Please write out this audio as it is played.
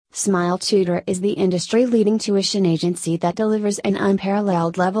Smile Tutor is the industry-leading tuition agency that delivers an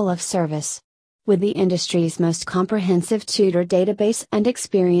unparalleled level of service. With the industry's most comprehensive tutor database and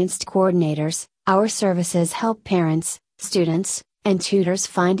experienced coordinators, our services help parents, students, and tutors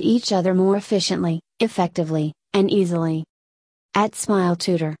find each other more efficiently, effectively, and easily. At Smile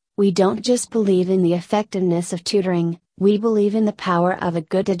Tutor, we don't just believe in the effectiveness of tutoring, we believe in the power of a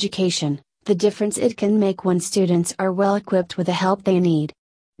good education, the difference it can make when students are well equipped with the help they need.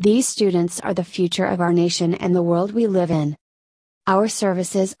 These students are the future of our nation and the world we live in. Our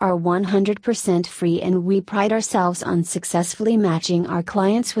services are 100% free and we pride ourselves on successfully matching our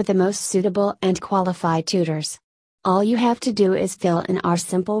clients with the most suitable and qualified tutors. All you have to do is fill in our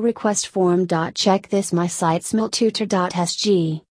simple request form. Check this my site smiltutor.sg.